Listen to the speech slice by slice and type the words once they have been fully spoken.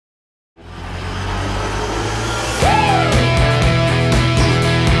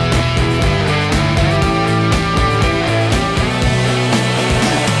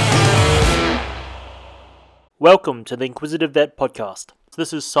Welcome to the Inquisitive Vet Podcast.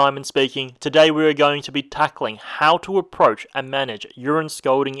 This is Simon speaking. Today we are going to be tackling how to approach and manage urine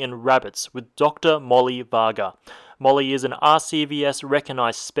scalding in rabbits with Dr. Molly Varga. Molly is an RCVS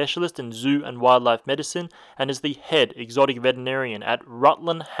recognised specialist in zoo and wildlife medicine and is the head exotic veterinarian at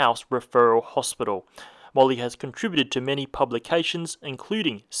Rutland House Referral Hospital. Molly has contributed to many publications,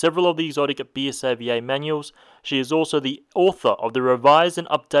 including several of the exotic BSAVA manuals. She is also the author of the revised and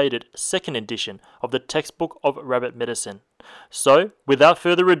updated second edition of the Textbook of Rabbit Medicine. So, without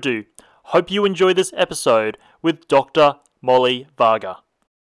further ado, hope you enjoy this episode with Dr. Molly Varga.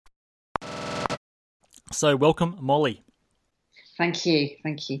 So, welcome, Molly. Thank you.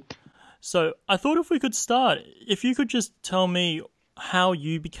 So, I thought if we could start, if you could just tell me how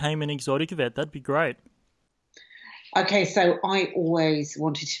you became an exotic vet, that'd be great. Okay, so I always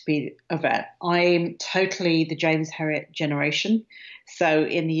wanted to be a vet. I'm totally the James Herriot generation. So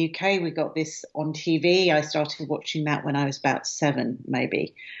in the UK, we got this on TV. I started watching that when I was about 7,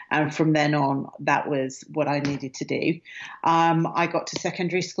 maybe. And from then on, that was what I needed to do. I got to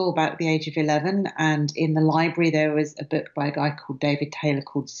secondary school about the age of 11. And in the library, there was a book by a guy called David Taylor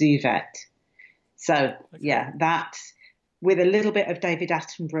called Zoo Vet. So, yeah, that, with a little bit of David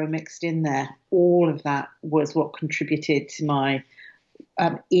Attenborough mixed in there, all of that was what contributed to my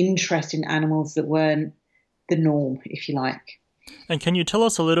interest in animals that weren't the norm, if you like. And can you tell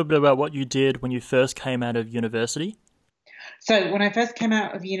us a little bit about what you did when you first came out of university? So when I first came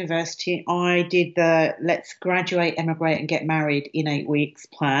out of university, I did the let's graduate, emigrate and get married in 8 weeks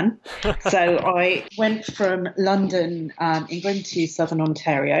plan. So I went from London, England to Southern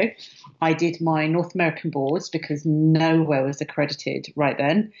Ontario. I did my North American boards because nowhere was accredited right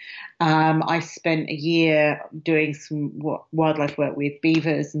then. I spent a year doing some wildlife work with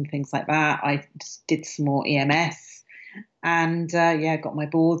beavers and things like that. I just did some more EMS. And got my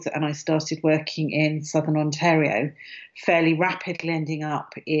boards and I started working in Southern Ontario, fairly rapidly ending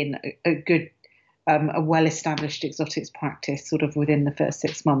up in a good, a well-established exotics practice sort of within the first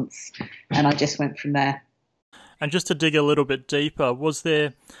 6 months. And I just went from there. And just to dig a little bit deeper, was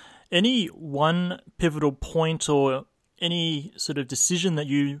there any one pivotal point or any sort of decision that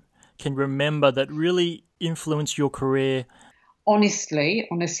you can remember that really influenced your career? Honestly,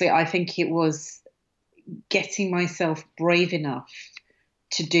 I think it was getting myself brave enough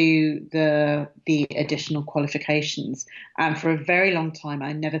to do the additional qualifications. And for a very long time,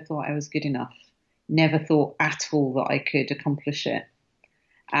 I never thought I was good enough, never thought at all that I could accomplish it.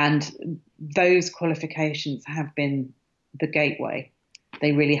 And those qualifications have been the gateway.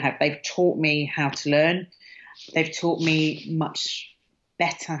 They really have. They've taught me how to learn. They've taught me much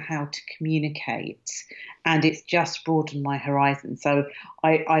better how to communicate, and it's just broadened my horizon. So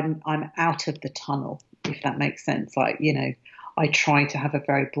I'm out of the tunnel, if that makes sense. Like, you know, I try to have a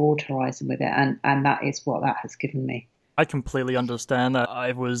very broad horizon with it, and that is what that has given me. I completely understand that.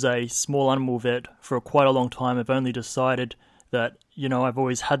 I was a small animal vet for quite a long time. I've only decided that, you know, I've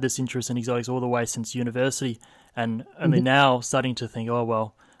always had this interest in exotics all the way since university, and only now starting to think, oh,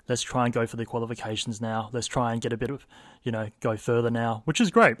 well, let's try and go for the qualifications now. Let's try and get a bit of, you know, go further now, which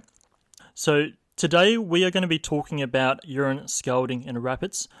is great. So today we are going to be talking about urine scalding in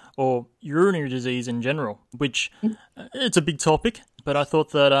rabbits, or urinary disease in general, which it's a big topic, but I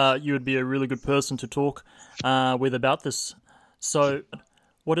thought that you would be a really good person to talk with about this. So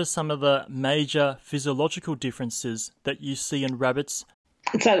what are some of the major physiological differences that you see in rabbits?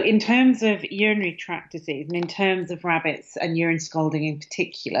 So in terms of urinary tract disease and in terms of rabbits and urine scalding in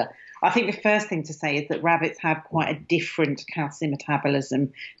particular, I think the first thing to say is that rabbits have quite a different calcium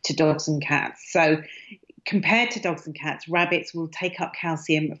metabolism to dogs and cats. So compared to dogs and cats, rabbits will take up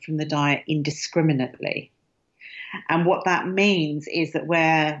calcium from the diet indiscriminately. And what that means is that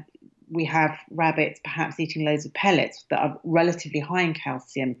where we have rabbits perhaps eating loads of pellets that are relatively high in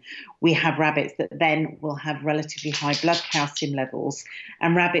calcium, we have rabbits that then will have relatively high blood calcium levels.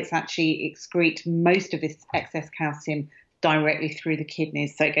 And rabbits actually excrete most of this excess calcium directly through the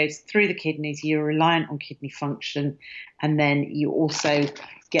kidneys. So it goes through the kidneys, you're reliant on kidney function, and then you also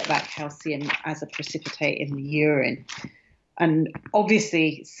get that calcium as a precipitate in the urine. And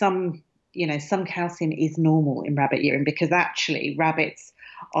obviously some calcium is normal in rabbit urine because actually rabbits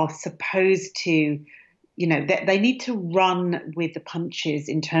are supposed to, you know, they need to run with the punches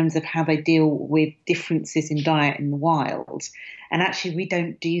in terms of how they deal with differences in diet in the wild. And actually we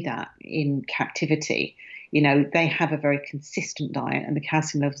don't do that in captivity. You know, they have a very consistent diet and the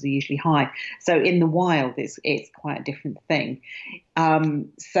calcium levels are usually high. So in the wild, it's quite a different thing.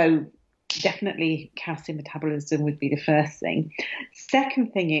 So definitely calcium metabolism would be the first thing.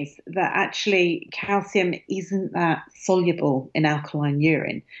 Second thing is that actually calcium isn't that soluble in alkaline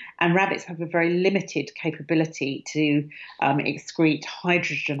urine, and rabbits have a very limited capability to excrete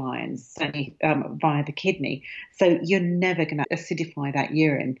hydrogen ions, certainly via the kidney. So you're never going to acidify that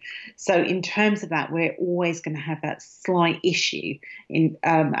urine. So in terms of that, we're always going to have that slight issue in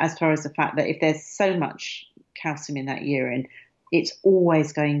as far as the fact that if there's so much calcium in that urine, it's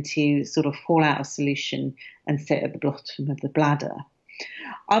always going to sort of fall out of solution and sit at the bottom of the bladder.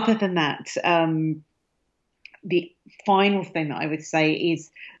 Other than that, the final thing that I would say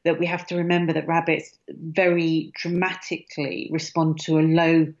is that we have to remember that rabbits very dramatically respond to a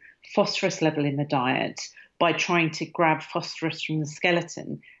low phosphorus level in the diet by trying to grab phosphorus from the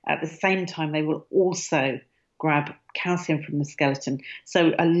skeleton. At the same time, they will also grab calcium from the skeleton.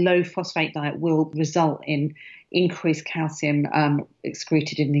 So a low phosphate diet will result in increased calcium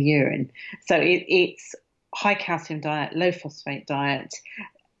excreted in the urine. So it's high calcium diet, low phosphate diet,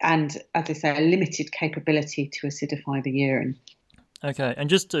 and as I say, a limited capability to acidify the urine. Okay, and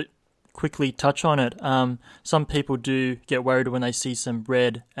just to quickly touch on it, some people do get worried when they see some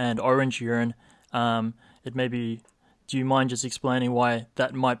red and orange urine. It may be, do you mind just explaining why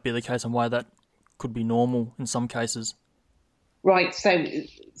that might be the case and why that could be normal in some cases? Right, so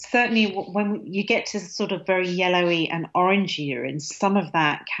certainly when you get to sort of very yellowy and orange urine, some of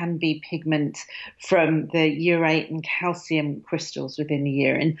that can be pigment from the urate and calcium crystals within the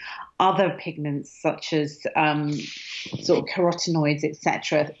urine. Other pigments such as sort of carotenoids,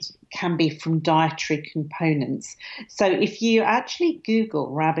 etc., can be from dietary components. So if you actually Google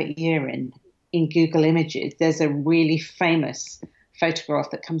rabbit urine in Google Images, there's a really famous photograph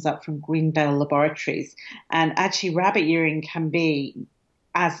that comes up from Greendale Laboratories, and actually rabbit urine can be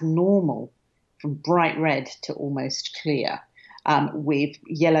as normal from bright red to almost clear, with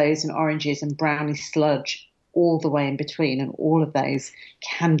yellows and oranges and browny sludge all the way in between, and all of those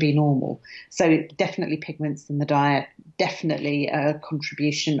can be normal. So definitely pigments in the diet, definitely a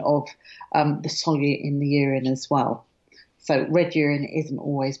contribution of the solute in the urine as well. So red urine isn't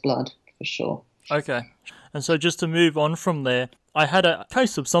always blood, for sure. Okay. And so just to move on from there, I had a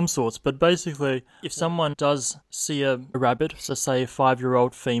case of some sorts, but basically if someone does see a rabbit, so say a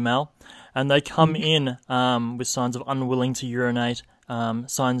 5-year-old female, and they come in with signs of unwilling to urinate,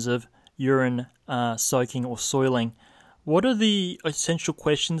 signs of urine soaking or soiling, what are the essential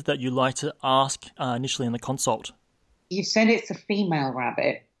questions that you like to ask initially in the consult? You said it's a female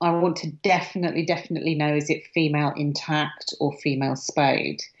rabbit. I want to definitely know, is it female intact or female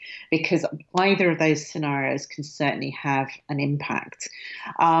spayed? Because either of those scenarios can certainly have an impact.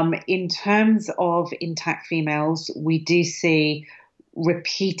 In terms of intact females, we do see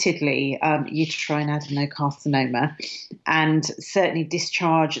repeatedly uterine adenocarcinoma, and certainly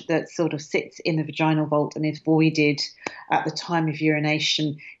discharge that sort of sits in the vaginal vault and is voided at the time of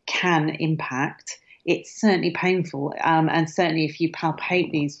urination can impact. It's certainly painful, and certainly if you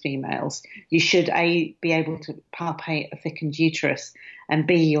palpate these females, you should A, be able to palpate a thickened uterus, and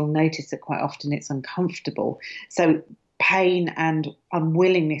B, you'll notice that quite often it's uncomfortable. So pain and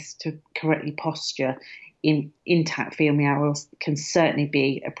unwillingness to correctly posture in intact females can certainly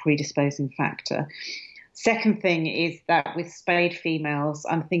be a predisposing factor. Second thing is that with spayed females,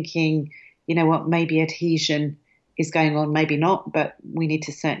 I'm thinking, you know what, maybe adhesion is going on, maybe not, but we need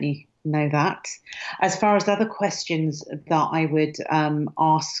to certainly know that. As far as other questions that I would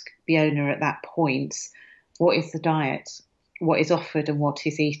ask the owner at that point, what is the diet? What is offered and what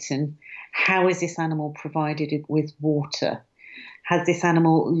is eaten? How is this animal provided with water? Has this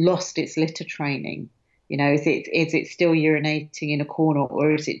animal lost its litter training? You know, is it still urinating in a corner,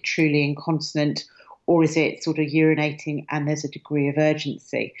 or is it truly incontinent, or is it sort of urinating and there's a degree of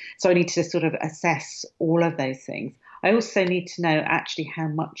urgency? So I need to sort of assess all of those things. I also need to know actually how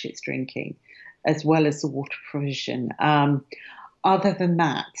much it's drinking, as well as the water provision. Other than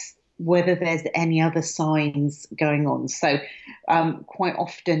that, whether there's any other signs going on. So quite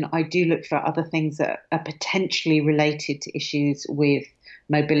often I do look for other things that are potentially related to issues with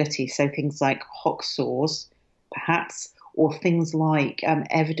mobility. So things like hock sores, perhaps, or things like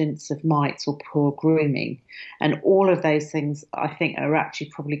evidence of mites or poor grooming. And all of those things I think are actually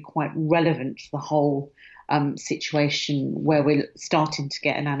probably quite relevant to the whole situation where we're starting to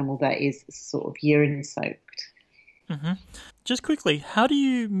get an animal that is sort of urine soaked. Mm-hmm. Just quickly, how do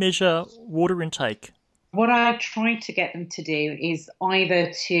you measure water intake? What I try to get them to do is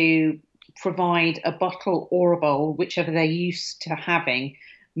either to provide a bottle or a bowl, whichever they're used to having,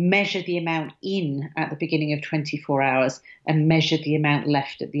 measure the amount in at the beginning of 24 hours and measure the amount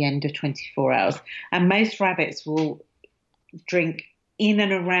left at the end of 24 hours. And most rabbits will drink in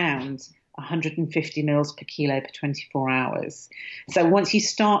and around 150 mils per kilo per 24 hours. So once you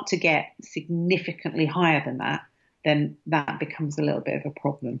start to get significantly higher than that, then that becomes a little bit of a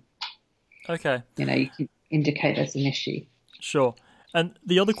problem. Okay. You can indicate there's an issue. Sure. And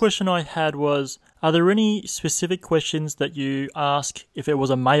the other question I had was, are there any specific questions that you ask if it was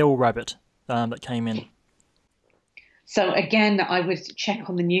a male rabbit that came in? So again, I would check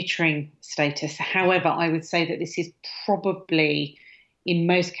on the neutering status. However, I would say that this is probably, in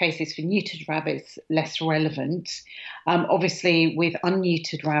most cases for neutered rabbits, less relevant. Obviously, with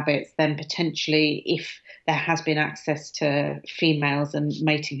unneutered rabbits, then potentially if there has been access to females and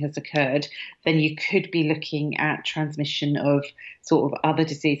mating has occurred, then you could be looking at transmission of sort of other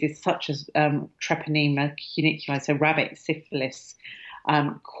diseases such as Treponema cuniculi, so rabbit syphilis,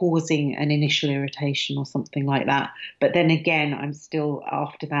 causing an initial irritation or something like that. But then again, I'm still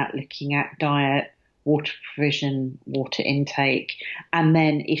after that looking at diet, water provision, water intake, and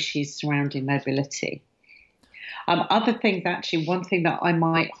then issues surrounding mobility. Other things, actually, one thing that I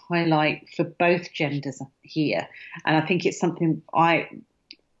might highlight for both genders here, and I think it's something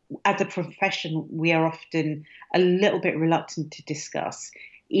as a profession, we are often a little bit reluctant to discuss,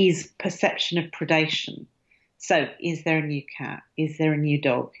 is perception of predation. So is there a new cat? Is there a new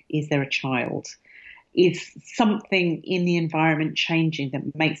dog? Is there a child? Is something in the environment changing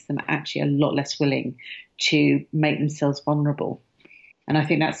that makes them actually a lot less willing to make themselves vulnerable? And I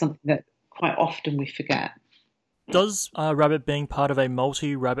think that's something that quite often we forget. Does rabbit being part of a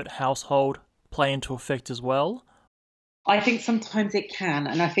multi-rabbit household play into effect as well? I think sometimes it can,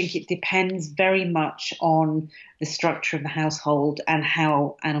 and I think it depends very much on the structure of the household and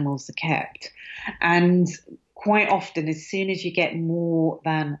how animals are kept. And quite often, as soon as you get more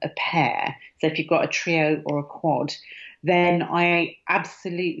than a pair, so if you've got a trio or a quad, then I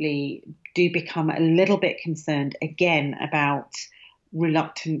absolutely do become a little bit concerned again about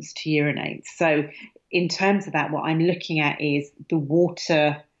reluctance to urinate. So in terms of that, what I'm looking at is the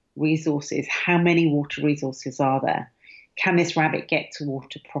water resources. How many water resources are there? Can this rabbit get to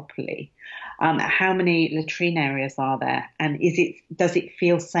water properly? How many latrine areas are there? And does it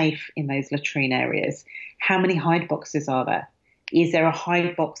feel safe in those latrine areas? How many hide boxes are there? Is there a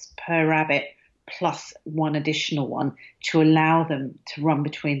hide box per rabbit plus one additional one to allow them to run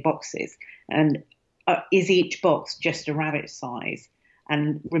between boxes? And is each box just a rabbit size?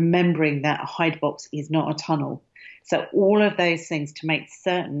 And remembering that a hide box is not a tunnel. So all of those things to make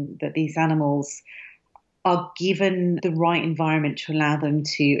certain that these animals are given the right environment to allow them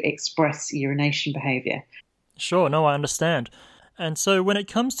to express urination behaviour. Sure, no, I understand. And so when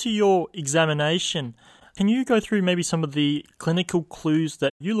it comes to your examination, can you go through maybe some of the clinical clues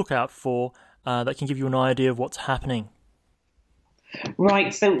that you look out for that can give you an idea of what's happening?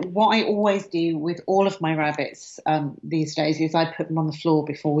 Right, so what I always do with all of my rabbits these days is I put them on the floor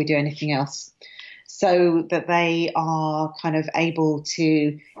before we do anything else, so that they are kind of able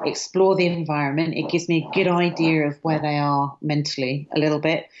to explore the environment. It gives me a good idea of where they are mentally a little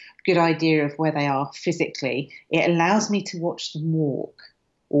bit, good idea of where they are physically. It allows me to watch them walk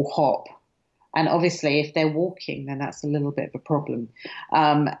or hop. And obviously, if they're walking, then that's a little bit of a problem.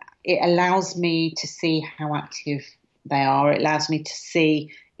 It allows me to see how active they are. It allows me to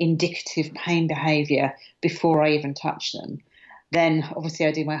see indicative pain behaviour before I even touch them. Then obviously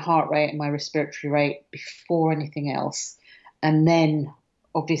I do my heart rate and my respiratory rate before anything else. And then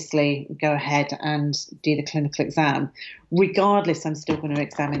obviously go ahead and do the clinical exam. Regardless, I'm still going to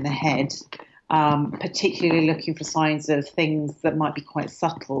examine the head, particularly looking for signs of things that might be quite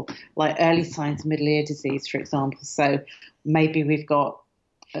subtle, like early signs of middle ear disease, for example. So maybe we've got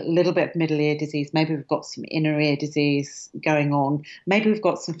a little bit of middle ear disease, maybe we've got some inner ear disease going on, maybe we've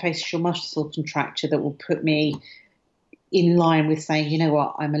got some facial muscle contracture that will put me in line with saying, you know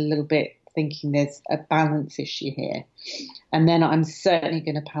what, I'm a little bit thinking there's a balance issue here. And then I'm certainly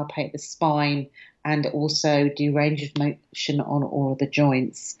going to palpate the spine and also do range of motion on all of the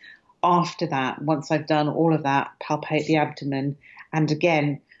joints. After that, once I've done all of that, palpate the abdomen. And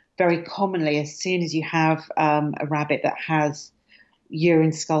again, very commonly, as soon as you have a rabbit that has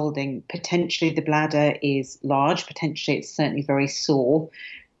urine scalding, potentially the bladder is large, potentially it's certainly very sore.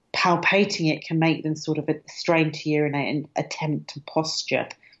 Palpating it can make them sort of strain to urinate and attempt to posture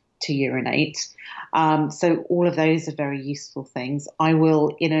to urinate. So all of those are very useful things. I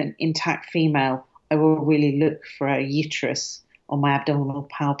will, in an intact female, I will really look for a uterus on my abdominal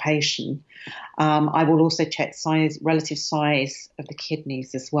palpation. I will also check relative size of the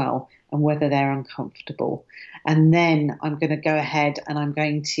kidneys as well and whether they're uncomfortable. And then I'm going to go ahead and I'm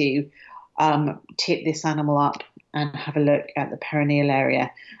going to tip this animal up and have a look at the perineal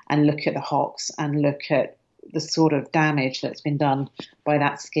area and look at the hocks and look at the sort of damage that's been done by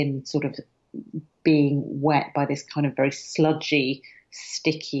that skin sort of being wet by this kind of very sludgy,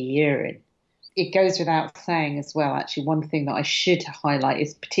 sticky urine. It goes without saying as well, actually, one thing that I should highlight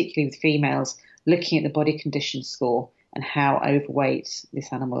is particularly with females, looking at the body condition score and how overweight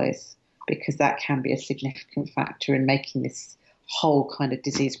this animal is, because that can be a significant factor in making this whole kind of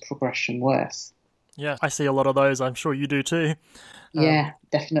disease progression worse. Yeah, I see a lot of those. I'm sure you do too. Yeah,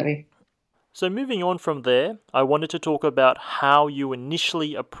 definitely. So moving on from there, I wanted to talk about how you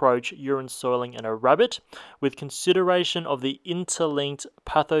initially approach urine soiling in a rabbit with consideration of the interlinked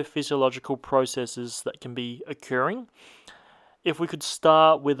pathophysiological processes that can be occurring. If we could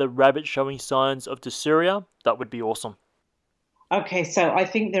start with a rabbit showing signs of dysuria, that would be awesome. Okay, so I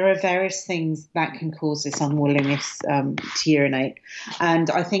think there are various things that can cause this unwillingness to urinate. And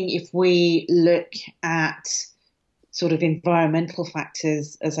I think if we look at sort of environmental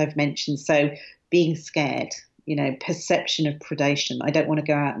factors, as I've mentioned, so being scared, perception of predation. I don't want to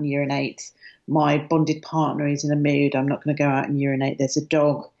go out and urinate. My bonded partner is in a mood. I'm not going to go out and urinate. There's a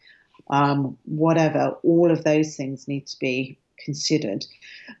dog, whatever. All of those things need to be considered.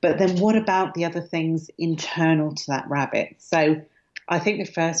 But then what about the other things internal to that rabbit? So I think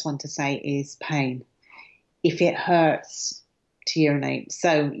the first one to say is pain. If it hurts to urinate,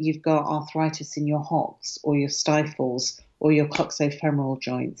 so you've got arthritis in your hocks or your stifles or your coxofemoral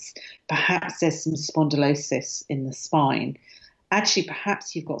joints, perhaps there's some spondylosis in the spine, actually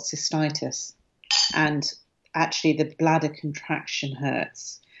perhaps you've got cystitis and actually the bladder contraction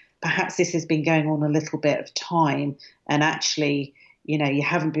hurts. Perhaps this has been going on a little bit of time and actually, you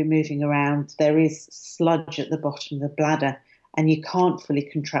haven't been moving around. There is sludge at the bottom of the bladder and you can't fully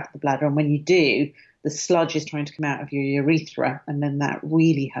contract the bladder. And when you do, the sludge is trying to come out of your urethra and then that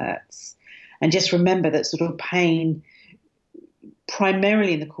really hurts. And just remember that sort of pain,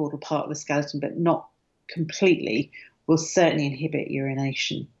 primarily in the caudal part of the skeleton, but not completely, will certainly inhibit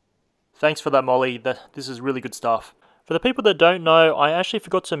urination. Thanks for that, Molly. This is really good stuff. For the people that don't know, I actually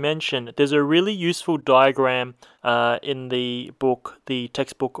forgot to mention there's a really useful diagram in the book, the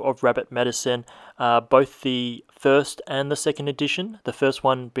textbook of rabbit medicine, both the first and the second edition. The first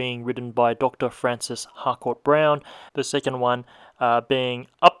one being written by Dr. Francis Harcourt Brown, the second one being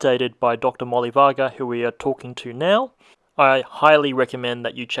updated by Dr. Molly Varga, who we are talking to now. I highly recommend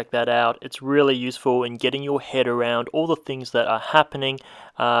that you check that out. It's really useful in getting your head around all the things that are happening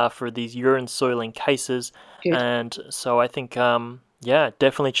for these urine soiling cases. Good. And so I think,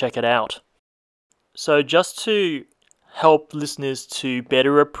 definitely check it out. So just to help listeners to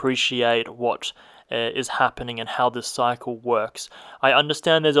better appreciate what is happening and how this cycle works, I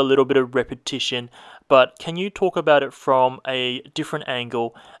understand there's a little bit of repetition, but can you talk about it from a different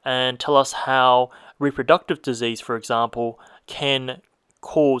angle and tell us how reproductive disease, for example, can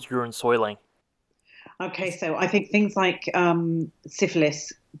cause urine soiling? Okay, so I think things like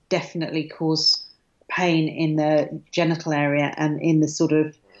syphilis definitely cause pain in the genital area and in the sort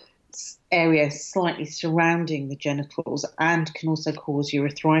of area slightly surrounding the genitals, and can also cause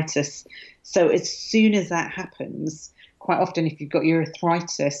urethritis. So as soon as that happens, quite often if you've got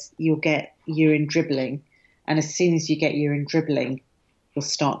urethritis, you'll get urine dribbling. And as soon as you get urine dribbling, you'll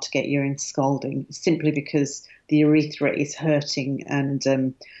start to get urine scalding, simply because the urethra is hurting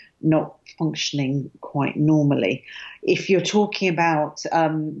and not functioning quite normally. If you're talking about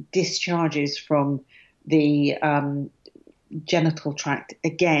discharges from the genital tract,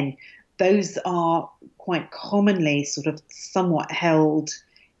 again, those are quite commonly sort of somewhat held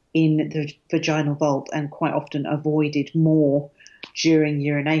in the vaginal vault and quite often avoided more during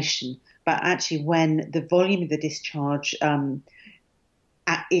urination. But actually, when the volume of the discharge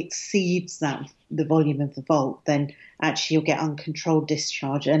exceeds the volume of the vault, then actually you'll get uncontrolled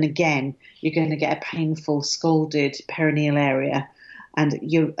discharge. And again, you're going to get a painful, scalded perineal area, and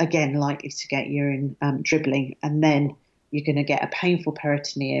you're again likely to get urine dribbling. And then you're going to get a painful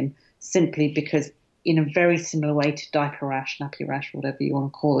peritoneum, simply because, in a very similar way to diaper rash, nappy rash, whatever you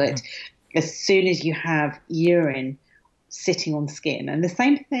want to call it, as soon as you have urine sitting on skin, and the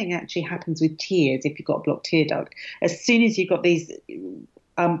same thing actually happens with tears if you've got a blocked tear duct. As soon as you've got these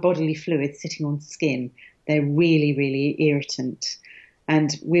bodily fluids sitting on skin, they're really, really irritant.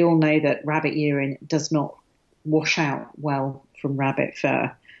 And we all know that rabbit urine does not wash out well from rabbit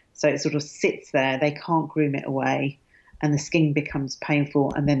fur. So it sort of sits there, they can't groom it away, and the skin becomes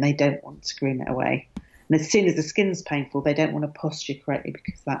painful, and then they don't want to groom it away. And as soon as the skin's painful, they don't want to posture correctly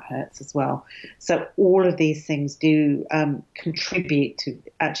because that hurts as well. So all of these things do contribute to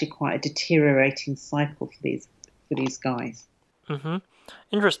actually quite a deteriorating cycle for these guys. Mm-hmm.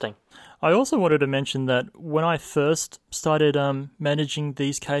 Interesting. I also wanted to mention that when I first started managing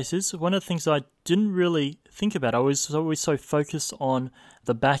these cases, one of the things I didn't really think about, I was always so focused on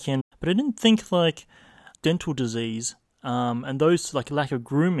the back end, but I didn't think like dental disease and those like lack of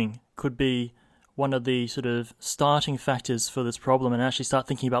grooming could be one of the sort of starting factors for this problem, and actually start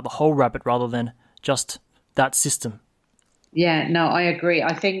thinking about the whole rabbit rather than just that system. Yeah, no, I agree.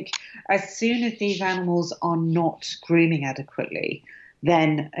 I think as soon as these animals are not grooming adequately,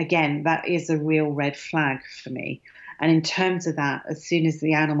 then again, that is a real red flag for me. And in terms of that, as soon as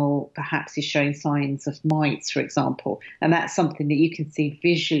the animal perhaps is showing signs of mites, for example, and that's something that you can see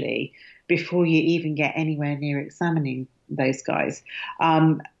visually before you even get anywhere near examining those guys,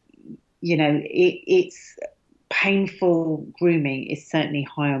 it's painful grooming is certainly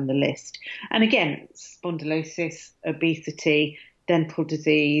high on the list. And again, spondylosis, obesity, dental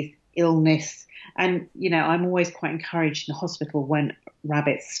disease, illness. And, I'm always quite encouraged in the hospital when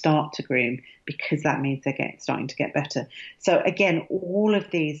rabbits start to groom, because that means they're starting to get better. So again, all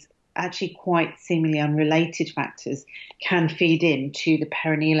of these actually quite seemingly unrelated factors can feed into the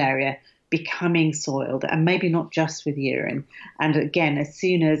perineal area becoming soiled, and maybe not just with urine. And again, as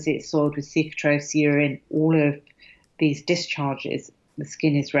soon as it's soiled with Cercotrophs urine, all of these discharges, the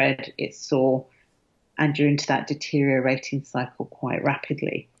skin is red, it's sore, and you're into that deteriorating cycle quite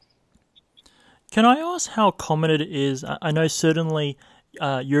rapidly. Can I ask how common it is? I know certainly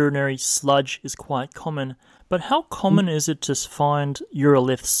urinary sludge is quite common, but how common is it to find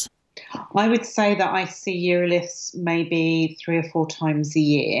uroliths? I would say that I see uroliths maybe 3 or 4 times a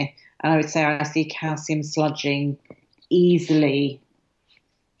year. And I would say I see calcium sludging easily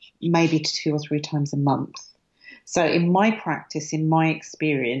maybe 2 or 3 times a month. So in my practice, in my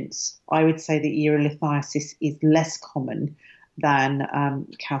experience, I would say that urolithiasis is less common than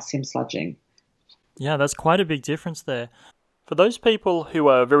calcium sludging. Yeah, that's quite a big difference there. For those people who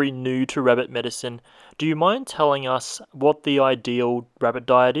are very new to rabbit medicine, do you mind telling us what the ideal rabbit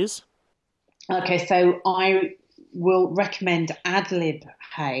diet is? Okay, so I will recommend ad lib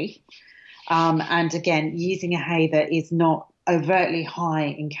hay, and again, using a hay that is not overtly high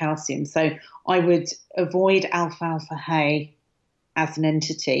in calcium. So I would avoid alfalfa hay as an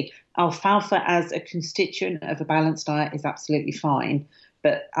entity. Alfalfa as a constituent of a balanced diet is absolutely fine,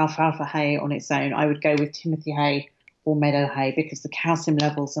 but alfalfa hay on its own, I would go with Timothy hay or meadow hay because the calcium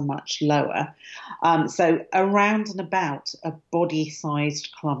levels are much lower. So around and about a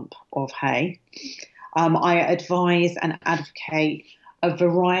body-sized clump of hay. I advise and advocate a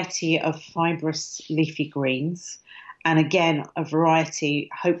variety of fibrous leafy greens. And again, a variety,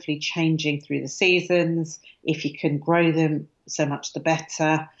 hopefully changing through the seasons. If you can grow them, so much the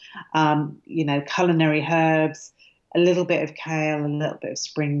better. Culinary herbs, a little bit of kale, a little bit of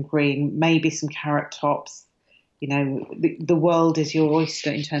spring green, maybe some carrot tops. The world is your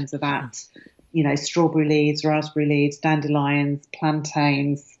oyster in terms of that. Strawberry leaves, raspberry leaves, dandelions,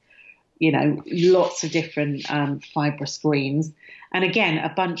 plantains, lots of different fibrous greens. And again, a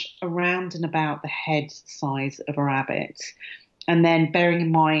bunch around and about the head size of a rabbit. And then bearing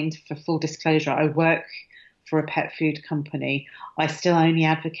in mind, for full disclosure, I work for a pet food company. I still only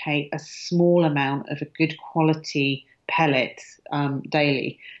advocate a small amount of a good quality pellet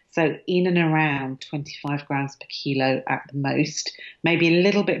daily. So in and around 25 grams per kilo at the most, maybe a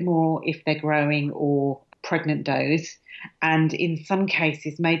little bit more if they're growing or pregnant does. And in some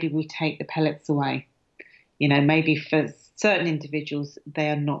cases, maybe we take the pellets away. Maybe for certain individuals, they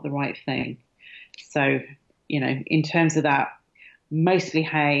are not the right thing. So, in terms of that, mostly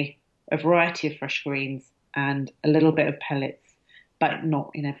hay, a variety of fresh greens, and a little bit of pellets, but not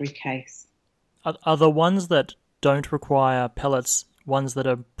in every case. Are the ones that don't require pellets ones that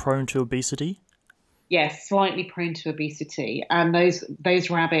are prone to obesity? Yes, slightly prone to obesity. And those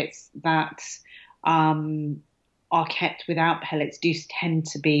rabbits that are kept without pellets do tend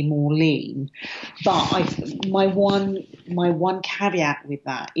to be more lean. But my one caveat with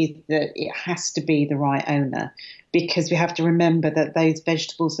that is that it has to be the right owner, because we have to remember that those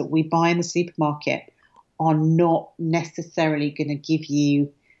vegetables that we buy in the supermarket are not necessarily going to give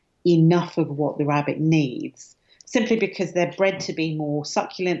you enough of what the rabbit needs, simply because they're bred to be more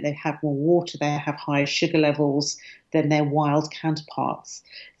succulent, they have more water, they have higher sugar levels than their wild counterparts.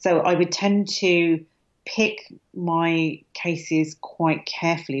 So I would tend to pick my cases quite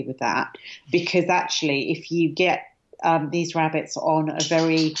carefully with that, because actually if you get these rabbits on a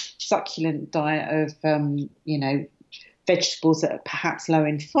very succulent diet of vegetables that are perhaps low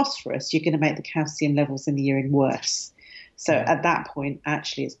in phosphorus, you're going to make the calcium levels in the urine worse. So at that point,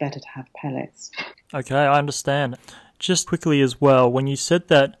 actually, it's better to have pellets. Okay, I understand. just quickly as well, when you said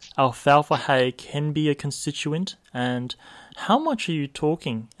that alfalfa hay can be a constituent, and how much are you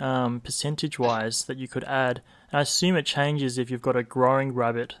talking percentage-wise that you could add? And I assume it changes if you've got a growing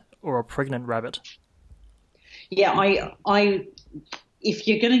rabbit or a pregnant rabbit. Yeah, if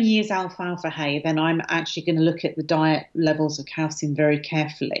you're going to use alfalfa hay, then I'm actually going to look at the diet levels of calcium very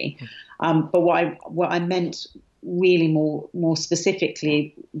carefully. But what I meant really more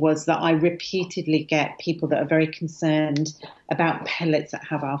specifically was that I repeatedly get people that are very concerned about pellets that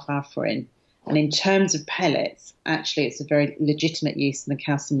have alfalfa in. And in terms of pellets, actually, it's a very legitimate use and the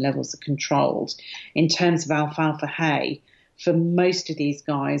calcium levels are controlled. In terms of alfalfa hay, for most of these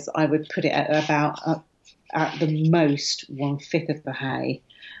guys, I would put it at about at the most 1/5 of the hay,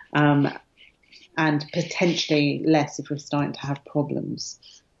 and potentially less if we're starting to have problems.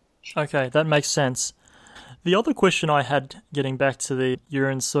 Okay, that makes sense. The other question I had, getting back to the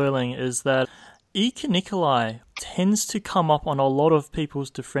urine soiling, is that E. caniculi tends to come up on a lot of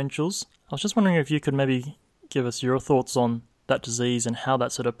people's differentials. I was just wondering if you could maybe give us your thoughts on that disease and how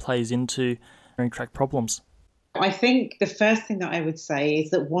that sort of plays into urinary tract problems. I think the first thing that I would say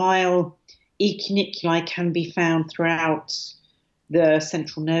is that while E. caniculi can be found throughout the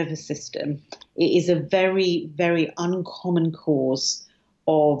central nervous system, it is a very, very uncommon cause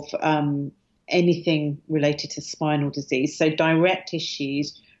of anything related to spinal disease. So direct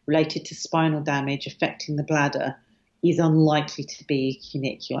issues related to spinal damage affecting the bladder is unlikely to be E.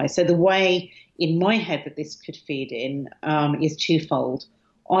 caniculi. So the way in my head that this could feed in is twofold.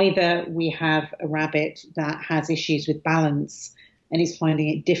 Either we have a rabbit that has issues with balance and is finding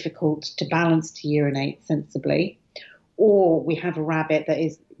it difficult to balance to urinate sensibly, or we have a rabbit that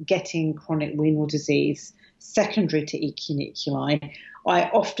is getting chronic renal disease secondary to E. caniculi. I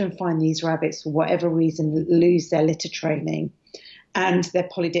often find these rabbits, for whatever reason, lose their litter training, and they're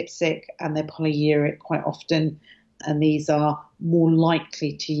polydipsic and they're polyuric quite often, and these are more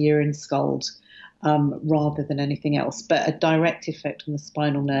likely to urine scald rather than anything else. But a direct effect on the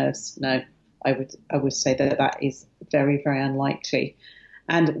spinal nerves, no, I would say that is very, very unlikely.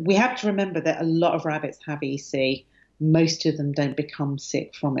 And we have to remember that a lot of rabbits have EC. Most of them don't become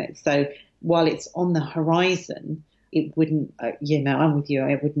sick from it. So while it's on the horizon, it wouldn't, I'm with you,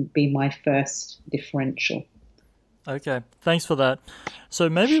 it wouldn't be my first differential. Okay, thanks for that. So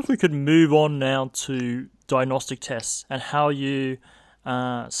maybe if we could move on now to diagnostic tests and how you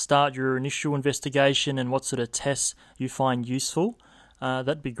start your initial investigation and what sort of tests you find useful,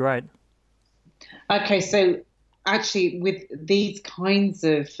 that'd be great. Okay, so actually with these kinds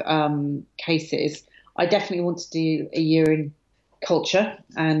of cases, I definitely want to do a urine culture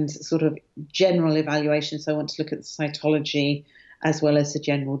and sort of general evaluation. So I want to look at the cytology as well as the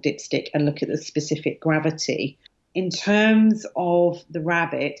general dipstick and look at the specific gravity. In terms of the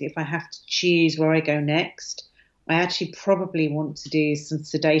rabbit, if I have to choose where I go next, I actually probably want to do some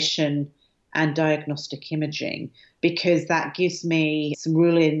sedation and diagnostic imaging, because that gives me some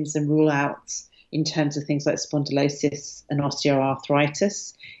rule-ins and rule-outs in terms of things like spondylosis and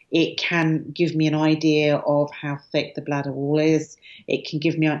osteoarthritis. It can give me an idea of how thick the bladder wall is. It can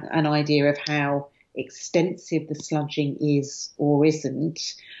give me an idea of how extensive the sludging is or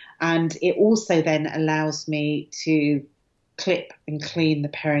isn't. And it also then allows me to clip and clean the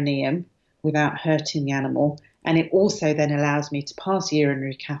perineum without hurting the animal. And it also then allows me to pass a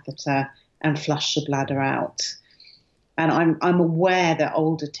urinary catheter and flush the bladder out. And I'm aware that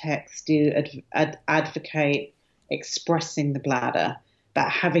older texts do advocate expressing the bladder, but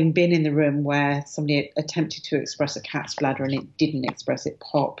having been in the room where somebody attempted to express a cat's bladder and it didn't express, it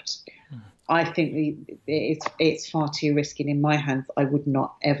popped, I think it's far too risky. And in my hands, I would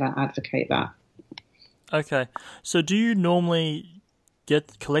not ever advocate that. Okay, so do you normally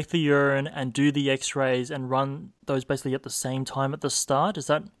collect the urine and do the X-rays and run those basically at the same time at the start? Is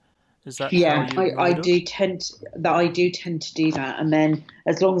that yeah, how you I do tend to do that, and then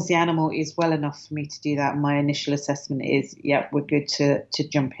as long as the animal is well enough for me to do that, my initial assessment is, yeah, we're good to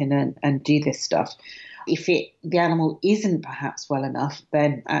jump in and do this stuff. If the animal isn't perhaps well enough,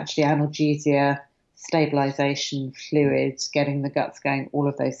 then actually analgesia, stabilization, fluids, getting the guts going, all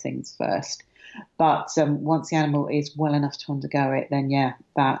of those things first. But once the animal is well enough to undergo it, then yeah,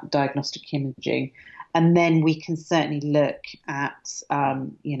 that diagnostic imaging. And then we can certainly look at,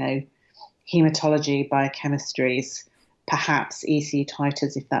 hematology, biochemistries, perhaps ECU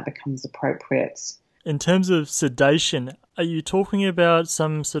titers if that becomes appropriate. In terms of sedation, are you talking about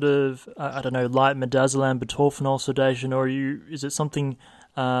some sort of, light midazolam, butorphanol sedation, or is it something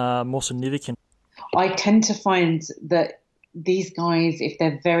more significant? I tend to find that these guys, if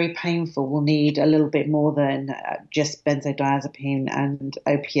they're very painful, will need a little bit more than just benzodiazepine and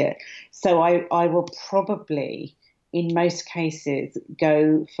opiate. So I will probably in most cases,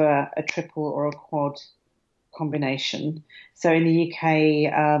 go for a triple or a quad combination. So in the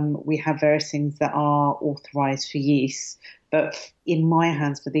UK, we have various things that are authorised for use. But in my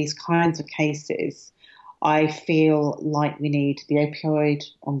hands, for these kinds of cases, I feel like we need the opioid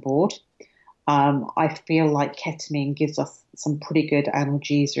on board. I feel like ketamine gives us some pretty good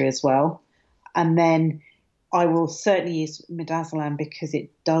analgesia as well. And then I will certainly use midazolam because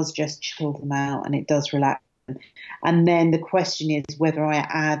it does just chill them out and it does relax them. And then the question is whether I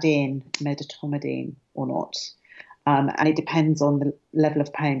add in medetomidine or not. And it depends on the level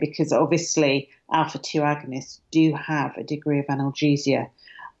of pain because obviously alpha-2 agonists do have a degree of analgesia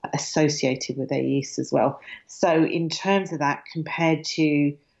associated with their use as well. So in terms of that, compared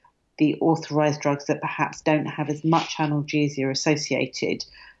to the authorised drugs that perhaps don't have as much analgesia associated,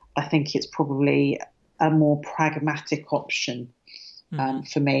 I think it's probably a more pragmatic option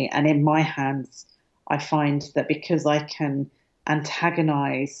for me. And in my hands, I find that because I can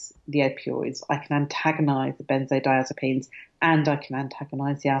antagonise the opioids, I can antagonise the benzodiazepines, and I can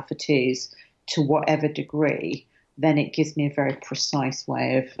antagonise the alpha-2s to whatever degree, then it gives me a very precise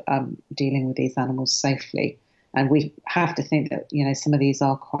way of dealing with these animals safely. And we have to think that, some of these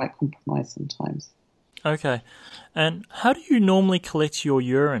are quite compromised sometimes. Okay. And how do you normally collect your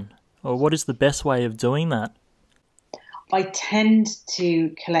urine? Or what is the best way of doing that? I tend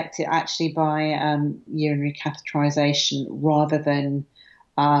to collect it actually by urinary catheterization rather than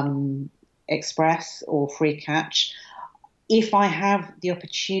express or free catch. If I have the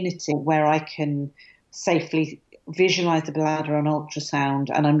opportunity where I can safely visualize the bladder on ultrasound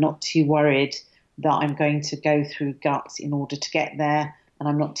and I'm not too worried that I'm going to go through guts in order to get there, and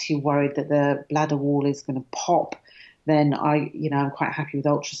I'm not too worried that the bladder wall is going to pop, then I'm quite happy with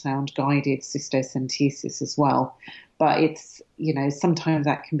ultrasound guided cystocentesis as well. But it's, sometimes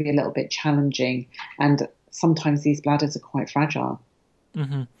that can be a little bit challenging, and sometimes these bladders are quite fragile.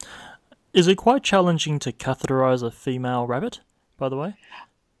 Mm-hmm. Is it quite challenging to catheterize a female rabbit, by the way?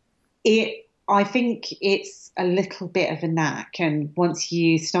 I think it's a little bit of a knack, and once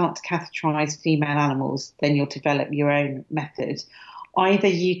you start to catheterize female animals, then you'll develop your own method. Either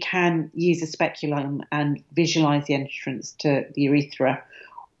you can use a speculum and visualize the entrance to the urethra.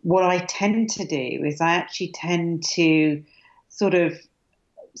 What I tend to do is I actually tend to sort of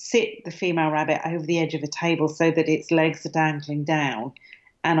sit the female rabbit over the edge of a table so that its legs are dangling down,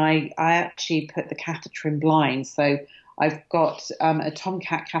 and I actually put the catheter in blind. So I've got a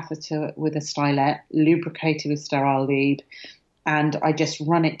Tomcat catheter with a stylet, lubricated with sterile lube, and I just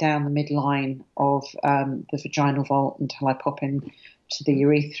run it down the midline of the vaginal vault until I pop in to the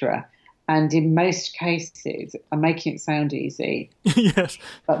urethra. And in most cases, I'm making it sound easy. Yes.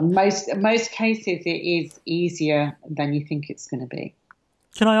 But most cases, it is easier than you think it's going to be.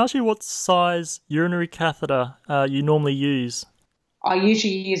 Can I ask you what size urinary catheter you normally use? I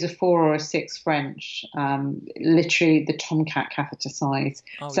usually use a 4 or a 6 French, literally the Tomcat catheter size.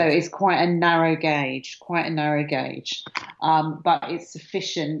 So yes. It's quite a narrow gauge. But it's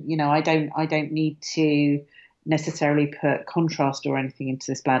sufficient. I don't need to necessarily put contrast or anything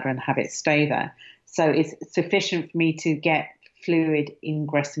into this bladder and have it stay there. So it's sufficient for me to get fluid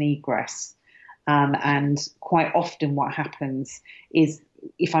ingress and egress. And quite often what happens is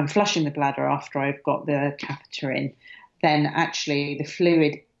if I'm flushing the bladder after I've got the catheter in, then actually the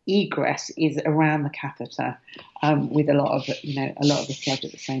fluid egress is around the catheter with a lot of the sludge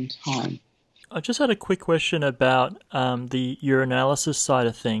at the same time. I just had a quick question about the urinalysis side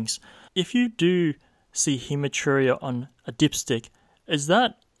of things. If you do see hematuria on a dipstick, is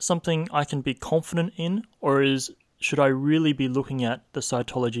that something I can be confident in, or should I really be looking at the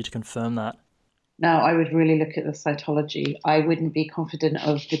cytology to confirm that? No, I would really look at the cytology. I wouldn't be confident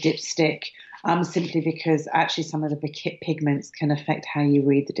of the dipstick simply because actually some of the pigments can affect how you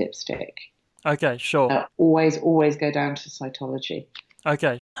read the dipstick. Okay, sure. Always go down to cytology.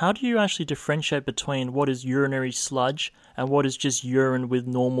 Okay. How do you actually differentiate between what is urinary sludge and what is just urine with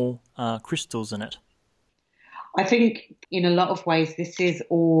normal crystals in it? I think in a lot of ways this is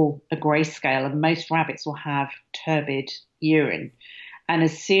all a grayscale, and most rabbits will have turbid urine. And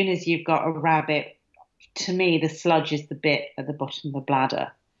as soon as you've got a rabbit, to me, the sludge is the bit at the bottom of the bladder,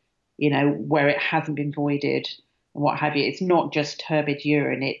 where it hasn't been voided and what have you. It's not just turbid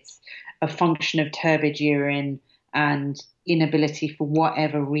urine. It's a function of turbid urine and inability for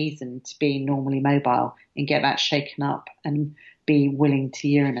whatever reason to be normally mobile and get that shaken up and be willing to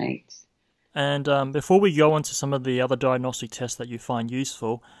urinate. And before we go on to some of the other diagnostic tests that you find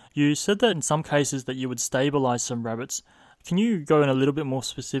useful, you said that in some cases that you would stabilise some rabbits. Can you go in a little bit more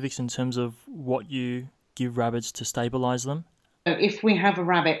specifics in terms of what you give rabbits to stabilise them? If we have a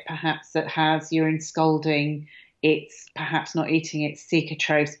rabbit perhaps that has urine scalding it's perhaps not eating its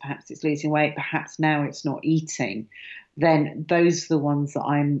cecotropes, perhaps it's losing weight, perhaps now it's not eating, then those are the ones that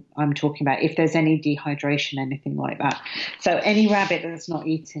I'm talking about. If there's any dehydration, anything like that. So any rabbit that's not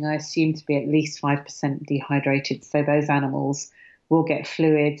eating, I assume to be at least 5% dehydrated. So those animals will get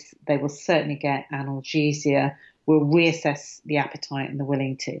fluids. They will certainly get analgesia. We'll reassess the appetite and the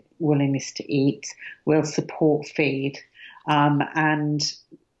willingness to eat. We'll support feed and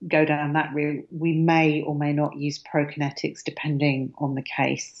go down that route. We may or may not use prokinetics depending on the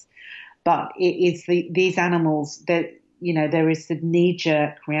case. But it is these animals that, there is the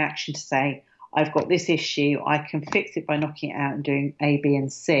knee-jerk reaction to say, I've got this issue, I can fix it by knocking it out and doing A, B,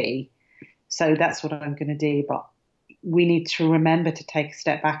 and C. So that's what I'm going to do. But we need to remember to take a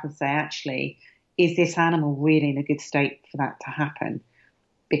step back and say, actually, is this animal really in a good state for that to happen?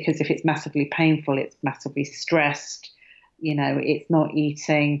 Because if it's massively painful, it's massively stressed, it's not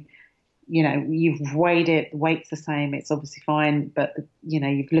eating, you've weighed it, the weight's the same, it's obviously fine, but,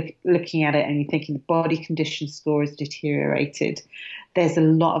 you're looking at it and you're thinking the body condition score is deteriorated. There's a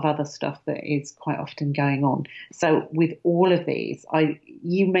lot of other stuff that is quite often going on. So with all of these,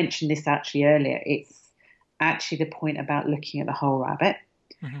 you mentioned this actually earlier, it's actually the point about looking at the whole rabbit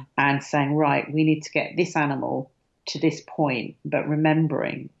and saying, right, we need to get this animal to this point, but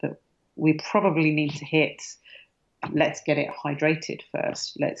remembering that we probably need to hit, let's get it hydrated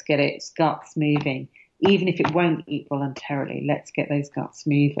first. Let's get its guts moving. Even if it won't eat voluntarily, let's get those guts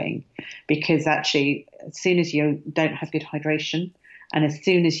moving. Because actually, as soon as you don't have good hydration and as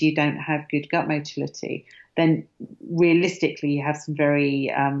soon as you don't have good gut motility, then realistically you have some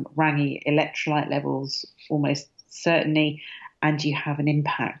very rangy electrolyte levels, almost certainly, and you have an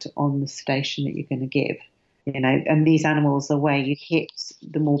impact on the sedation that you're going to give. And these animals are where you hit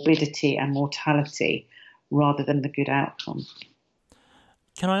the morbidity and mortality rather than the good outcome.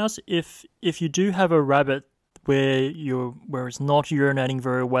 Can I ask if you do have a rabbit where it's not urinating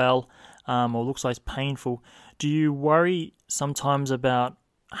very well or looks like it's painful, do you worry sometimes about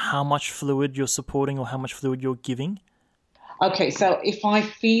how much fluid you're supporting or how much fluid you're giving? Okay, so if I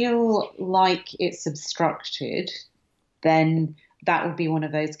feel like it's obstructed, then that would be one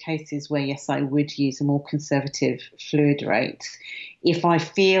of those cases where, yes, I would use a more conservative fluid rate. If I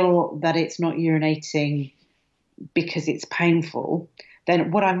feel that it's not urinating because it's painful,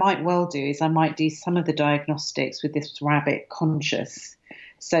 then what I might well do is I might do some of the diagnostics with this rabbit conscious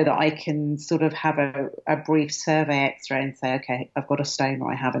so that I can sort of have a brief survey x-ray and say, okay, I've got a stone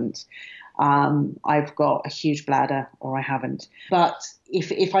or I haven't. I've got a huge bladder or I haven't. But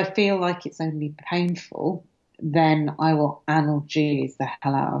if I feel like it's only painful, then I will analgesize the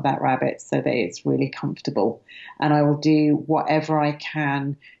hell out of that rabbit so that it's really comfortable. And I will do whatever I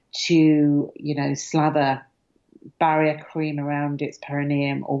can to, slather barrier cream around its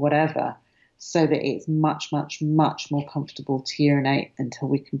perineum or whatever so that it's much, much, much more comfortable to urinate until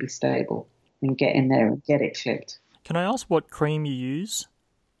we can be stable and get in there and get it clipped. Can I ask what cream you use?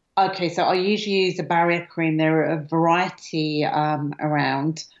 Okay, so I usually use a barrier cream. There are a variety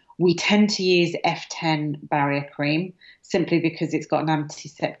around. We tend to use F10 barrier cream simply because it's got an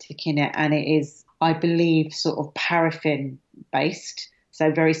antiseptic in it and it is, I believe, sort of paraffin based,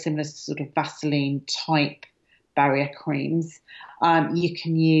 so very similar to sort of Vaseline type barrier creams. You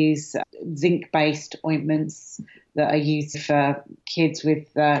can use zinc-based ointments that are used for kids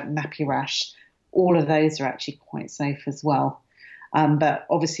with nappy rash. All of those are actually quite safe as well. But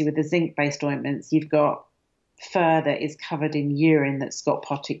obviously with the zinc-based ointments, you've got fur that is covered in urine that's got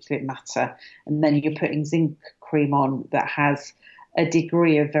particulate matter, and then you're putting zinc cream on that has a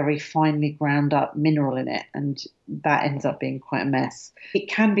degree of very finely ground up mineral in it, and that ends up being quite a mess. It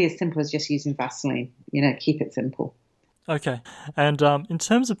can be as simple as just using Vaseline, keep it simple. Okay, and in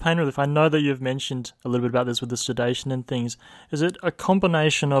terms of pain relief, I know that you've mentioned a little bit about this with the sedation and things. Is it a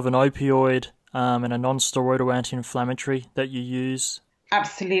combination of an opioid and a non-steroidal anti-inflammatory that you use?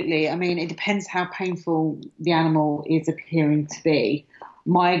 Absolutely. I mean, it depends how painful the animal is appearing to be.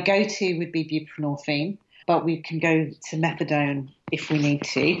 My go-to would be buprenorphine, but we can go to methadone if we need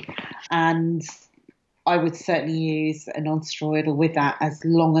to. And I would certainly use a non-steroidal with that as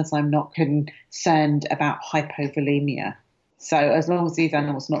long as I'm not concerned about hypovolemia. So as long as these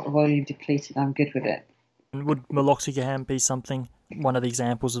animals are not volume depleted, I'm good with it. Would meloxicam be one of the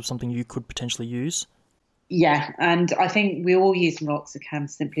examples of something you could potentially use? Yeah, and I think we all use meloxicam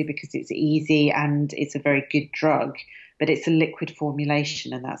simply because it's easy and it's a very good drug, but it's a liquid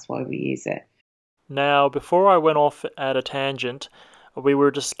formulation and that's why we use it. Now, before I went off at a tangent, we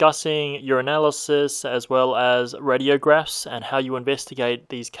were discussing urinalysis as well as radiographs and how you investigate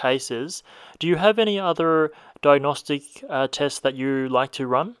these cases. Do you have any other diagnostic tests that you like to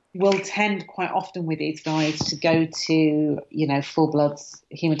run? will tend quite often with these guys to go to, full bloods,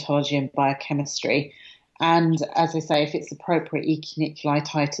 haematology and biochemistry. And as I say, if it's appropriate, ecuniculi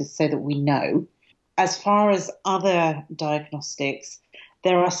titers so that we know. As far as other diagnostics,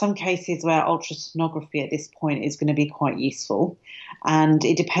 there are some cases where ultrasonography at this point is going to be quite useful. And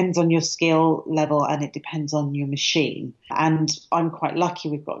it depends on your skill level and it depends on your machine. And I'm quite lucky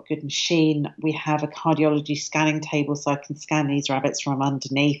we've got a good machine. We have a cardiology scanning table so I can scan these rabbits from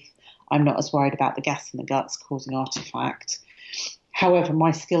underneath. I'm not as worried about the gas in the guts causing artifact. However,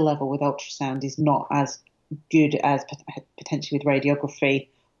 my skill level with ultrasound is not as good as potentially with radiography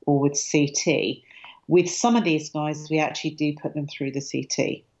or with CT. With some of these guys, we actually do put them through the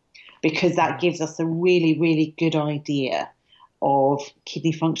CT because that gives us a really, really good idea of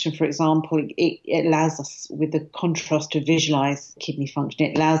kidney function. For example, it allows us, with the contrast, to visualize kidney function.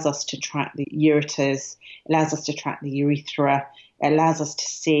 It allows us to track the ureters, it allows us to track the urethra, it allows us to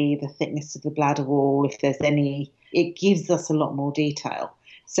see the thickness of the bladder wall, if there's any. It gives us a lot more detail.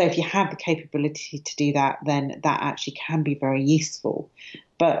 So if you have the capability to do that, then that actually can be very useful.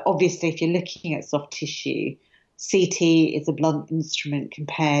 But obviously, if you're looking at soft tissue, CT is a blunt instrument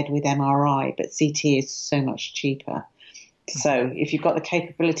compared with MRI, but CT is so much cheaper. So if you've got the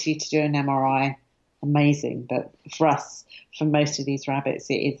capability to do an MRI, amazing. But for us, for most of these rabbits,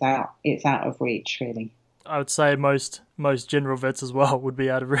 it's out of reach, really. I would say most general vets as well would be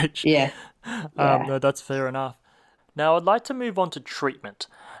out of reach. Yeah. No, that's fair enough. Now, I'd like to move on to treatment.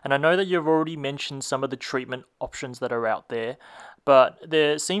 And I know that you've already mentioned some of the treatment options that are out there, but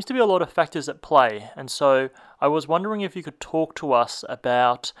there seems to be a lot of factors at play. And so I was wondering if you could talk to us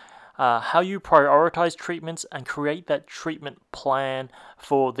about how you prioritize treatments and create that treatment plan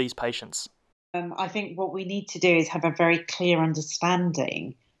for these patients. I think what we need to do is have a very clear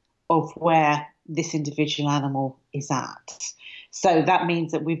understanding of where this individual animal is at. So that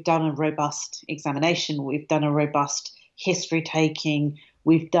means that we've done a robust examination, we've done a robust history taking,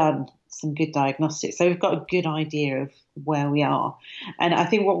 we've done some good diagnostics. So we've got a good idea of where we are. And I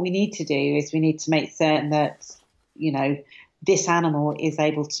think what we need to do is we need to make certain that, this animal is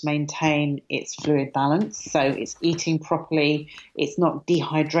able to maintain its fluid balance. So it's eating properly, it's not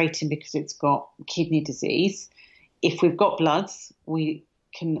dehydrating because it's got kidney disease. If we've got bloods, we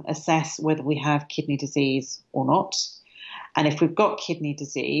can assess whether we have kidney disease or not. And if we've got kidney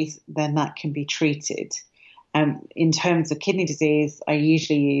disease, then that can be treated. In terms of kidney disease, I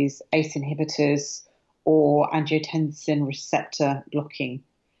usually use ACE inhibitors or angiotensin receptor blocking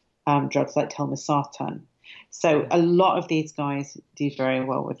drugs like telmisartan. So a lot of these guys do very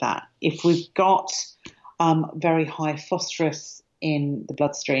well with that. If we've got very high phosphorus in the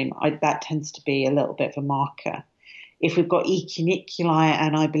bloodstream, that tends to be a little bit of a marker. If we've got ecuniculi,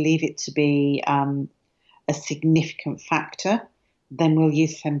 and I believe it to be a significant factor, then we'll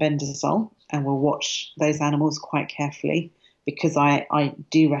use fenbendazole and we'll watch those animals quite carefully because I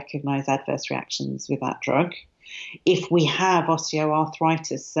do recognise adverse reactions with that drug. If we have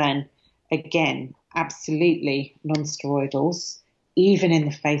osteoarthritis, then again, absolutely non-steroidals, even in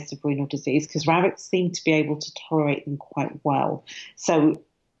the face of renal disease, because rabbits seem to be able to tolerate them quite well. So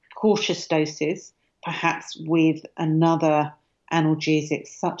cautious doses, perhaps with another analgesic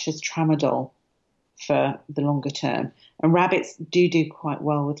such as tramadol for the longer term. And rabbits do quite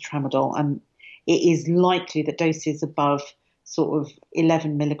well with tramadol, and it is likely that doses above sort of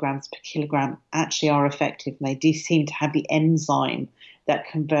 11 milligrams per kilogram actually are effective, and they do seem to have the enzyme that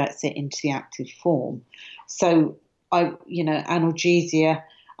converts it into the active form. So, analgesia,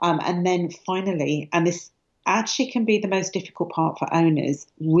 and then finally, and this actually can be the most difficult part for owners,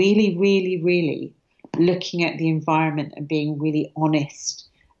 really, really, really looking at the environment and being really honest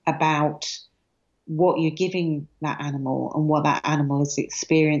about what you're giving that animal and what that animal is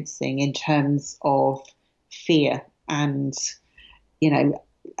experiencing in terms of fear and,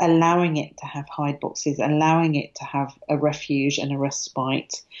 allowing it to have hide boxes, allowing it to have a refuge and a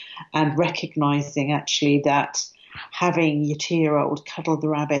respite, and recognizing actually that having your 2-year-old cuddle the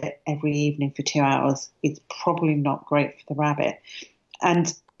rabbit every evening for 2 hours is probably not great for the rabbit.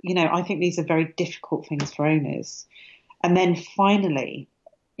 And, I think these are very difficult things for owners. And then finally,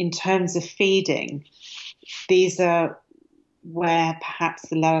 in terms of feeding, these are where perhaps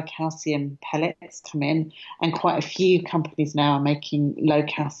the lower calcium pellets come in, and quite a few companies now are making low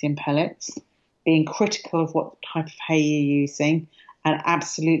calcium pellets, being critical of what type of hay you're using and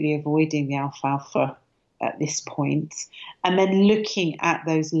absolutely avoiding the alfalfa at this point, and then looking at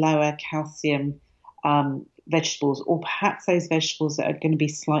those lower calcium vegetables, or perhaps those vegetables that are going to be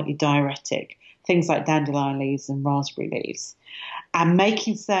slightly diuretic, things like dandelion leaves and raspberry leaves, and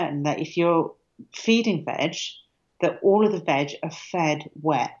making certain that if you're feeding veg, that all of the veg are fed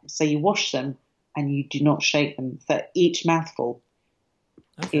wet. So you wash them and you do not shake them. So each mouthful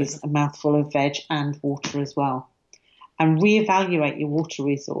is a mouthful of veg and water as well. And reevaluate your water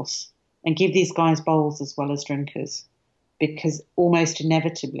resource and give these guys bowls as well as drinkers, because almost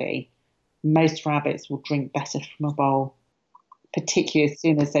inevitably most rabbits will drink better from a bowl, particularly as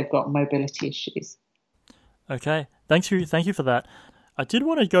soon as they've got mobility issues. Okay, thank you for that. I did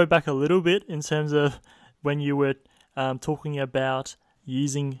want to go back a little bit in terms of when you were talking about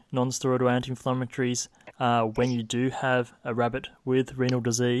using non-steroidal anti-inflammatories when you do have a rabbit with renal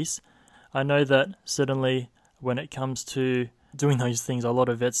disease. I know that certainly when it comes to doing those things, a lot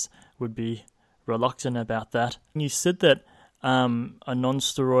of vets would be reluctant about that. You said that a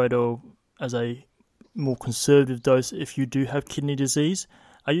non-steroidal as a more conservative dose if you do have kidney disease.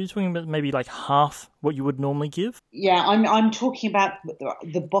 Are you talking about maybe like half what you would normally give? Yeah, I'm talking about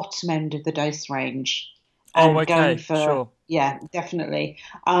the bottom end of the dose range. Oh, okay, sure. Yeah, definitely.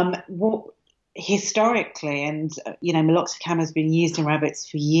 Historically, and meloxicam has been used in rabbits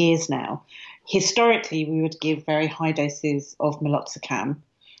for years now. Historically, we would give very high doses of meloxicam,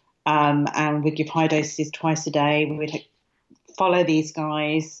 and we'd give high doses twice a day. We would follow these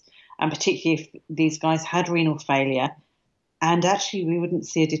guys, and particularly if these guys had renal failure, and actually we wouldn't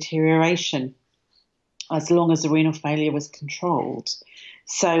see a deterioration as long as the renal failure was controlled.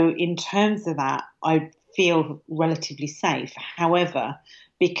 So in terms of that, I feel relatively safe. However,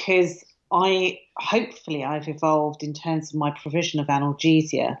 because I've evolved in terms of my provision of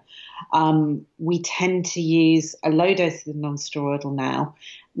analgesia, we tend to use a low dose of the non-steroidal now,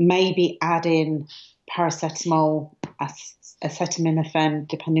 maybe add in paracetamol, acetaminophen,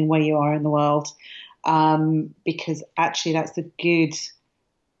 depending where you are in the world, because actually that's a good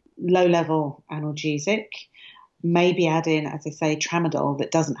low-level analgesic. Maybe add in, as I say, tramadol that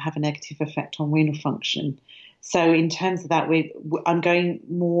doesn't have a negative effect on renal function. So in terms of that, I'm going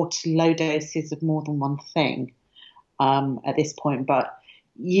more to low doses of more than one thing at this point. But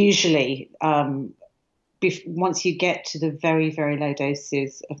usually, once you get to the very, very low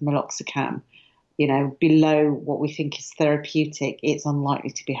doses of meloxicam, below what we think is therapeutic, it's unlikely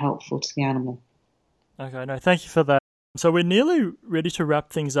to be helpful to the animal. Okay, no, thank you for that. So we're nearly ready to wrap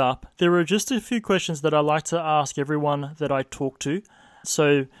things up. There are just a few questions that I like to ask everyone that I talk to.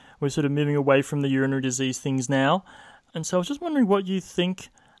 So we're sort of moving away from the urinary disease things now. And so I was just wondering what you think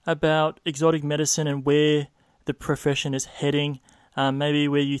about exotic medicine and where the profession is heading, maybe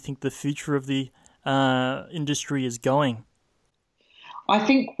where you think the future of the industry is going. I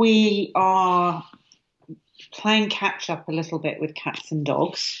think we are playing catch up a little bit with cats and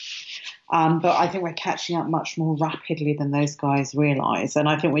dogs. But I think we're catching up much more rapidly than those guys realise. And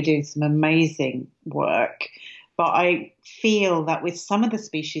I think we're doing some amazing work. But I feel that with some of the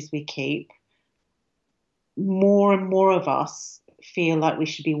species we keep, more and more of us feel like we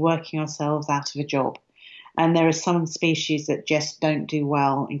should be working ourselves out of a job. And there are some species that just don't do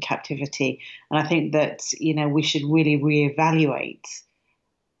well in captivity. And I think that, we should really reevaluate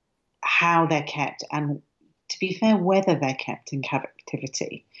how they're kept and, to be fair, whether they're kept in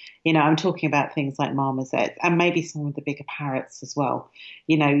captivity. I'm talking about things like marmosets and maybe some of the bigger parrots as well.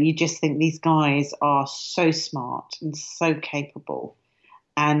 You just think these guys are so smart and so capable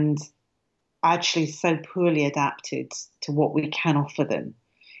and actually so poorly adapted to what we can offer them,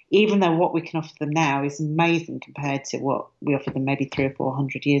 even though what we can offer them now is amazing compared to what we offered them maybe 300 or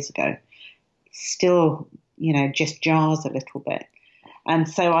 400 years ago. Still, just jars a little bit. And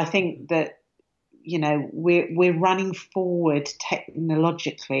so I think that, we're running forward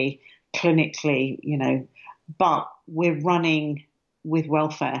technologically, clinically, but we're running with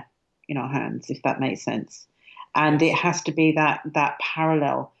welfare in our hands, if that makes sense. And it has to be that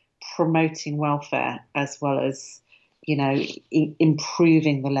parallel, promoting welfare as well as,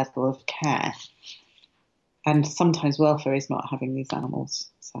 improving the level of care. And sometimes welfare is not having these animals,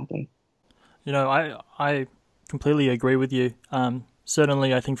 sadly. I completely agree with you.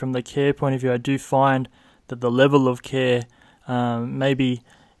 Certainly, I think from the care point of view, I do find that the level of care maybe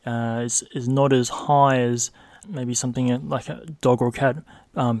is not as high as maybe something like a dog or cat,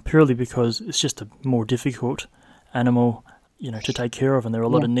 purely because it's just a more difficult animal, to take care of, and there are a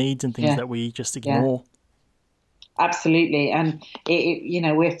lot of needs and things that we just ignore. Yeah. Absolutely, and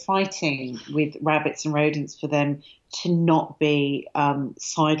we're fighting with rabbits and rodents for them to not be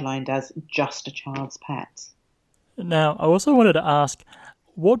sidelined as just a child's pet. Now, I also wanted to ask,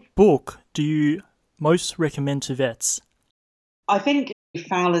 what book do you most recommend to vets? I think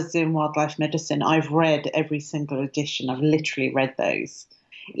Fowler's Zoo and Wildlife Medicine, I've read every single edition. I've literally read those.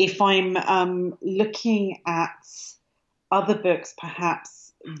 If I'm looking at other books,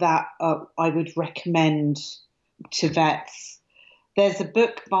 perhaps that I would recommend to vets. There's a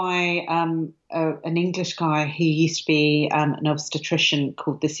book by an English guy who used to be an obstetrician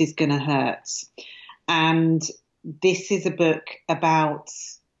called This Is Gonna Hurt. And this is a book about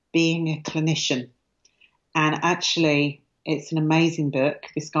being a clinician. And actually, it's an amazing book.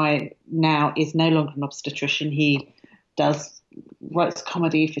 This guy now is no longer an obstetrician. He writes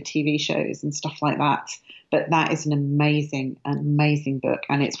comedy for TV shows and stuff like that. But that is an amazing book,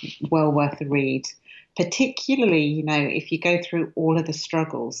 and it's well worth a read. Particularly, if you go through all of the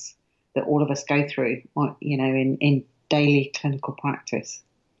struggles that all of us go through, in daily clinical practice.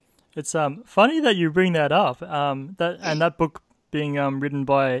 It's funny that you bring that up. That book being written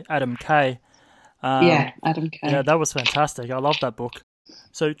by Adam Kay. Adam Kay. Yeah, that was fantastic. I love that book.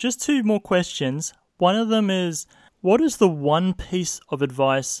 So just 2 more questions. One of them is, what is the one piece of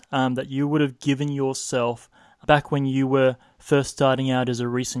advice that you would have given yourself back when you were first starting out as a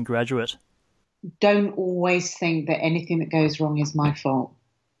recent graduate? Don't always think that anything that goes wrong is my fault.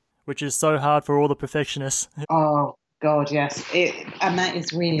 Which is so hard for all the perfectionists. Oh, God, yes. And that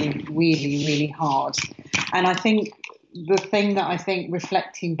is really, really, really hard. And I think the thing that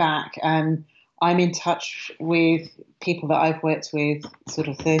reflecting back, I'm in touch with people that I've worked with sort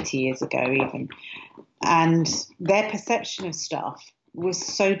of 30 years ago even, and their perception of stuff was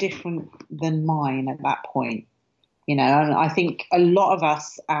so different than mine at that point. And I think a lot of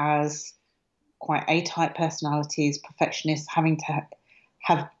us as quite A-type personalities, perfectionists, having to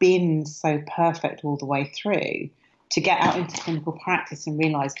have been so perfect all the way through, to get out into clinical practice and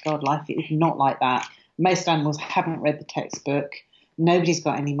realise, God, life is not like that. Most animals haven't read the textbook. Nobody's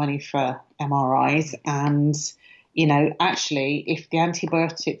got any money for MRIs. And, actually, if the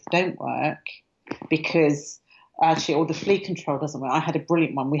antibiotics don't work, because or the flea control doesn't work. I had a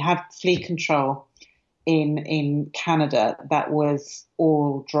brilliant one. We had flea control in Canada that was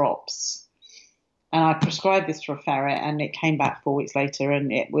oral drops. And I prescribed this for a ferret, and it came back 4 weeks later,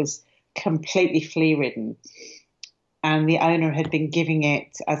 and it was completely flea-ridden. And the owner had been giving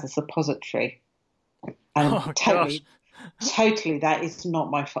it as a suppository. And totally, that is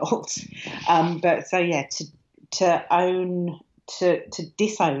not my fault. But so yeah, to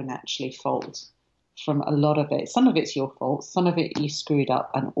disown actually fault from a lot of it. Some of it's your fault, some of it you screwed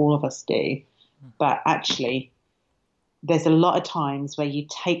up, and all of us do. But actually, there's a lot of times where you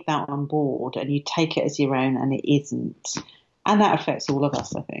take that on board and you take it as your own, and it isn't. And that affects all of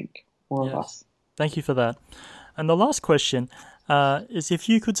us, I think. All of us. Thank you for that. And the last question is, if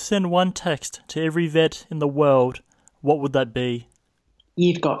you could send one text to every vet in the world, what would that be?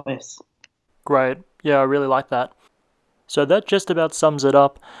 You've got this. Great. Yeah, I really like that. So that just about sums it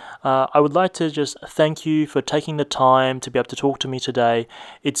up. I would like to just thank you for taking the time to be able to talk to me today.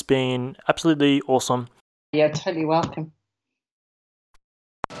 It's been absolutely awesome. You're totally welcome.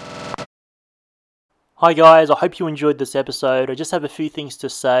 Hi guys, I hope you enjoyed this episode. I just have a few things to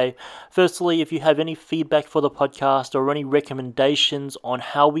say. Firstly, if you have any feedback for the podcast or any recommendations on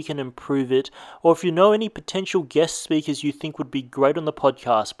how we can improve it, or if you know any potential guest speakers you think would be great on the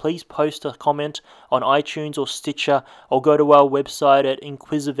podcast, please post a comment on iTunes or Stitcher, or go to our website at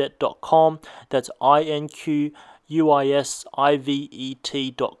inquisivet.com. That's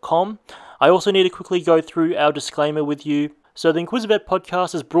INQUISIVET.com. I also need to quickly go through our disclaimer with you. So the Inquisivet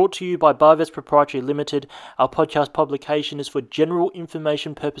podcast is brought to you by Bar-Vets Proprietary Limited. Our podcast publication is for general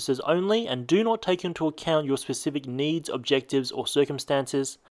information purposes only and do not take into account your specific needs, objectives, or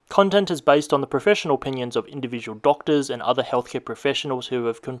circumstances. Content is based on the professional opinions of individual doctors and other healthcare professionals who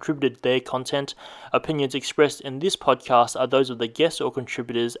have contributed their content. Opinions expressed in this podcast are those of the guests or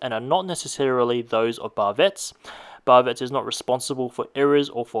contributors and are not necessarily those of Bar-Vets. Bar-Vets is not responsible for errors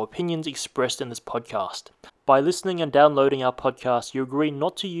or for opinions expressed in this podcast. By listening and downloading our podcast, you agree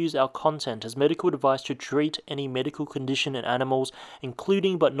not to use our content as medical advice to treat any medical condition in animals,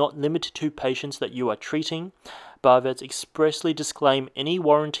 including but not limited to patients that you are treating. Bar-Vets expressly disclaim any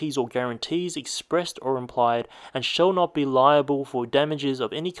warranties or guarantees expressed or implied and shall not be liable for damages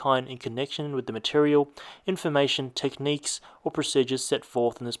of any kind in connection with the material, information, techniques, or procedures set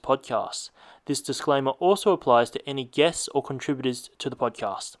forth in this podcast. This disclaimer also applies to any guests or contributors to the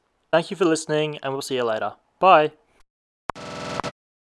podcast. Thank you for listening, and we'll see you later. Bye.